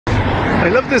I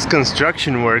love this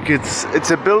construction work. It's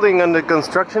a building under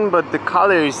construction, but the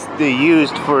colors they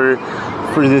used for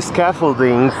the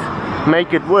scaffoldings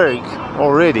make it work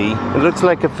already. It looks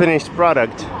like a finished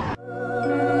product.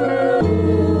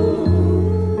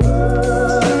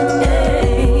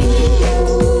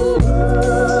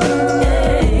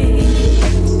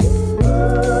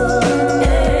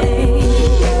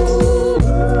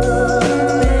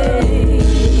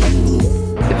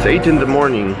 It's 8 in the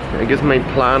morning. I guess my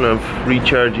plan of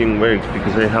recharging works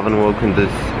because I haven't woken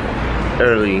this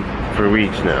early for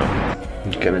weeks now.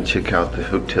 I'm gonna check out the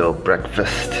hotel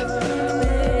breakfast.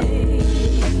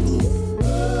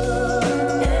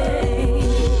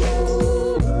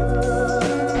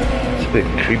 It's a bit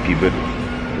creepy, but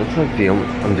it looks like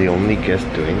I'm the only guest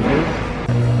doing this.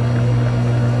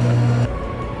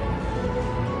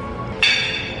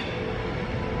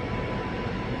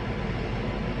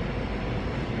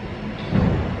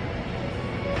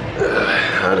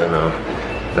 I don't know.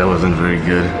 That wasn't very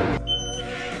good.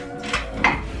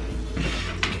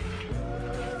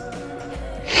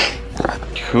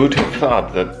 Who'd have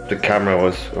thought that the camera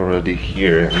was already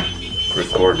here and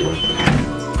recording?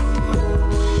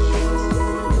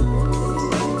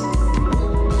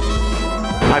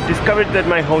 I've discovered that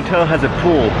my hotel has a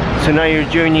pool, so now you're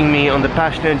joining me on the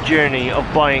passionate journey of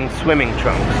buying swimming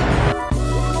trunks.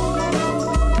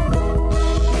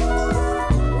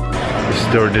 The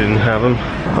store didn't have them.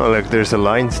 Oh look, there's a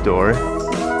Line store.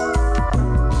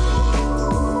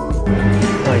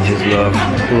 I just love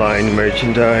Line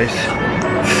merchandise.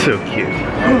 It's so cute.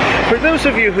 For those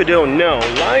of you who don't know,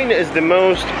 Line is the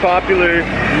most popular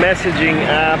messaging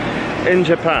app in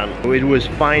Japan. It was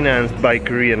financed by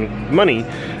Korean money,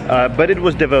 but it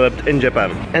was developed in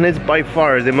Japan. And it's by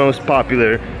far the most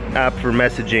popular app for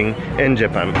messaging in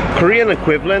Japan. Korean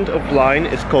equivalent of Line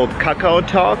is called Kakao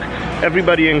Talk.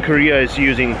 Everybody in Korea is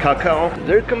using Kakao.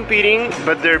 They're competing,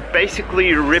 but they're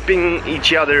basically ripping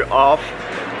each other off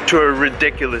to a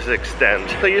ridiculous extent.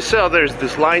 So you saw there's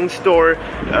this Line store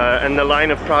and a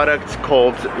line of products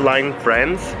called Line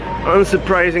Friends.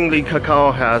 Unsurprisingly,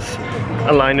 Kakao has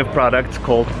a line of products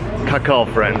called Kakao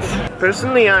Friends.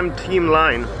 Personally, I'm Team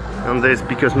Line on this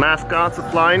because mascots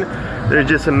of Line, they're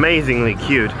just amazingly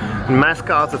cute. And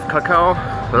mascots of Kakao,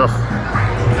 ugh.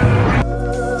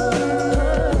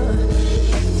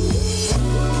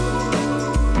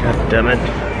 God damn it.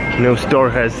 No store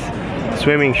has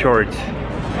swimming shorts.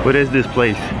 What is this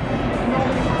place?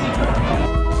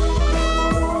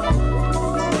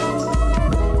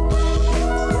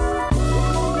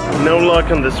 No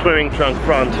luck on the swimming trunk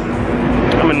front.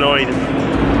 I'm annoyed.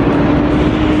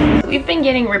 We've been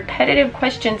getting repetitive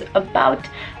questions about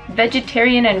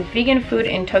vegetarian and vegan food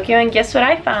in Tokyo, and guess what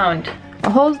I found? A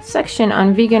whole section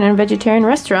on vegan and vegetarian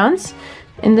restaurants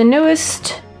in the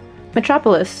newest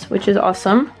metropolis, which is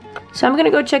awesome. So I'm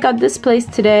gonna go check out this place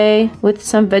today with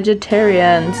some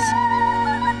vegetarians.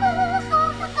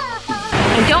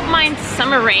 I don't mind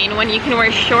summer rain when you can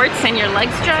wear shorts and your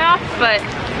legs dry off, but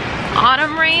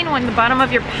autumn rain when the bottom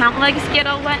of your pant legs get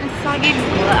all wet and soggy,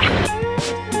 blah.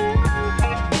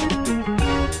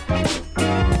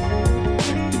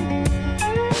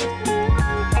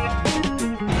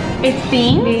 It's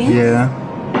beans? Yeah.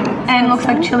 And looks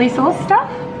like chili sauce stuff?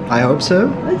 I hope so.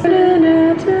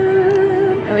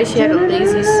 I wish you had a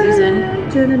lazy Susan.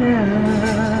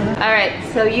 Alright,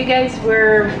 so you guys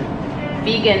were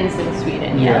vegans in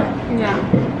Sweden, yeah? Yeah.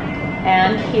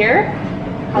 And here?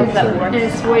 How does that work?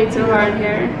 It's way too hard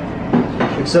here.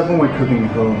 Except when we're cooking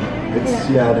at home. It's,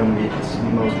 yeah, then it's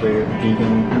mostly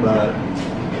vegan, but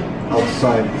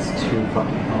outside it's too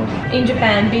fucking hard. In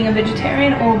Japan, being a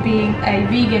vegetarian or being a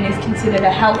vegan is considered a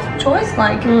health choice.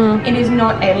 Like, it is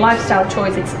not a lifestyle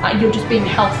choice. It's you're just being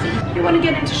healthy. You want to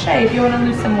get into shape, you want to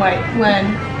lose some weight.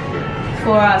 When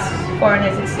for us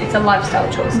foreigners, it's a lifestyle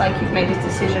choice. Like, you've made this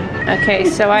decision. Okay,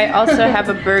 so I also have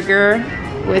a burger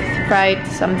with fried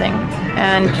something,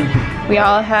 and we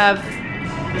all have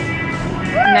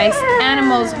nice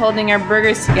animals holding our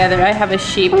burgers together. I have a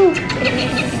sheep.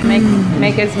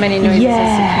 Make as many noises as you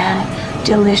can.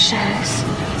 Delicious,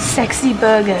 sexy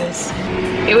burgers.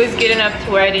 It was good enough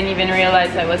to where I didn't even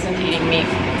realize I wasn't eating meat.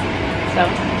 So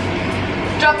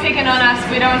Stop picking on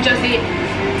us. We don't just eat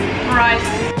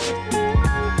rice.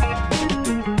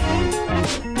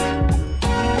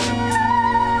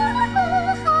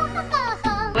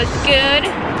 was good.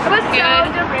 It was good.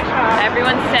 So delicious.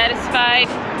 Everyone's satisfied.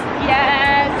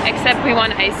 Yes. Except we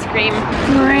want ice cream.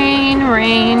 Rain,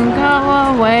 rain,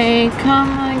 go away, come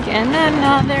again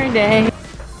another day.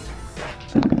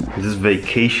 This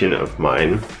vacation of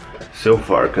mine so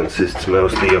far consists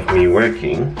mostly of me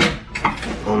working,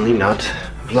 only not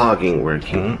vlogging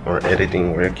working or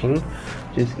editing working,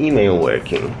 just email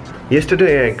working.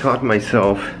 Yesterday I caught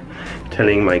myself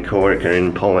telling my coworker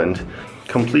in Poland,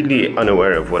 completely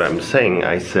unaware of what I'm saying,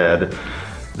 I said,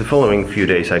 the following few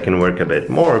days I can work a bit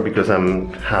more because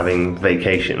I'm having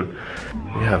vacation.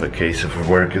 We have a case of a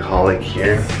workaholic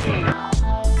here.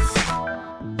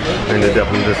 I ended up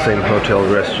in the same hotel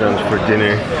restaurant for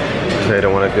dinner because I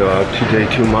don't want to go out today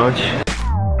too much.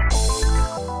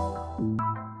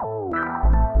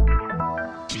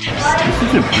 This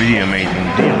is a pretty amazing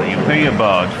deal. You pay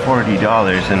about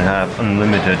 $40 and have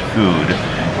unlimited food,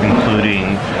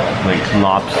 including like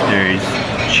lobsters,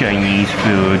 Chinese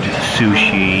food,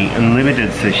 sushi, unlimited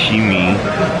sashimi,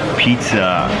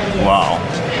 pizza. Wow.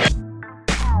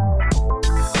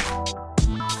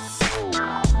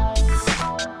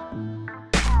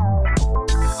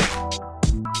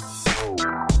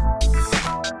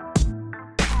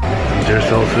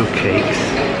 There's also cakes.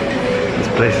 This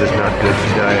place is not good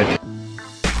for diet.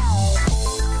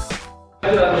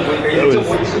 That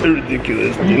was a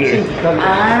ridiculous dinner.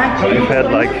 I've had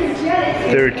like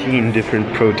 13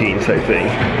 different proteins, I think.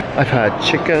 I've had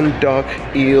chicken, duck,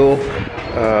 eel,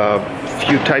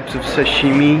 few types of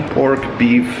sashimi, pork,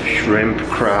 beef, shrimp,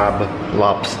 crab,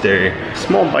 lobster.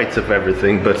 Small bites of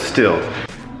everything, but still,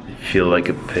 I feel like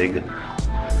a pig.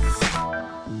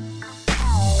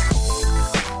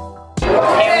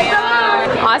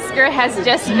 Oscar has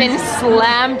just been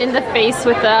slammed in the face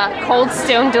with a cold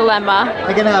stone dilemma.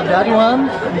 I can have that one,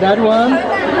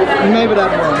 and maybe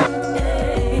that one.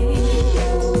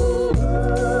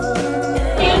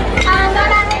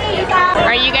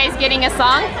 Are you guys getting a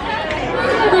song?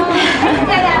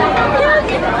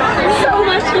 So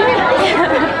much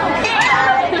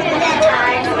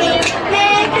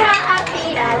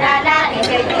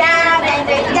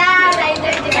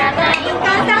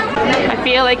I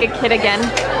feel like a kid again.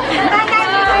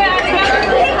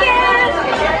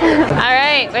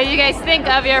 Alright, what do you guys think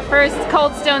of your first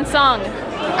Cold Stone song?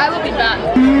 I will be back.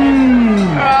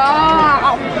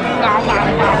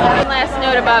 One last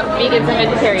note about vegans and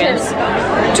vegetarians.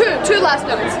 Two last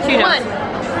notes. Two notes. One,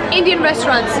 Indian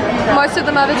restaurants, most of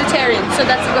them are vegetarian, so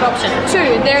that's a good option.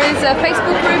 Two, there is a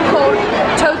Facebook group called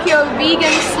Tokyo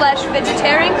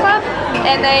Vegan/Vegetarian Club,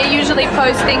 and they usually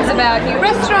post things about new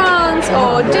restaurants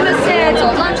or dinner sets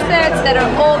or lunch sets that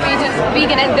are all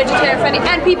vegan and vegetarian friendly,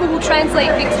 and people will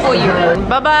translate things for you.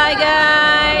 Bye bye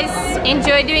guys!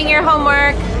 Enjoy doing your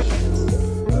homework!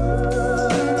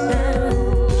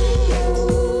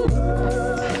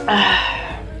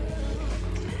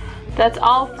 That's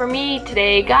all for me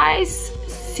today, guys.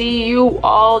 See you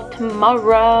all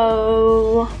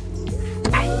tomorrow.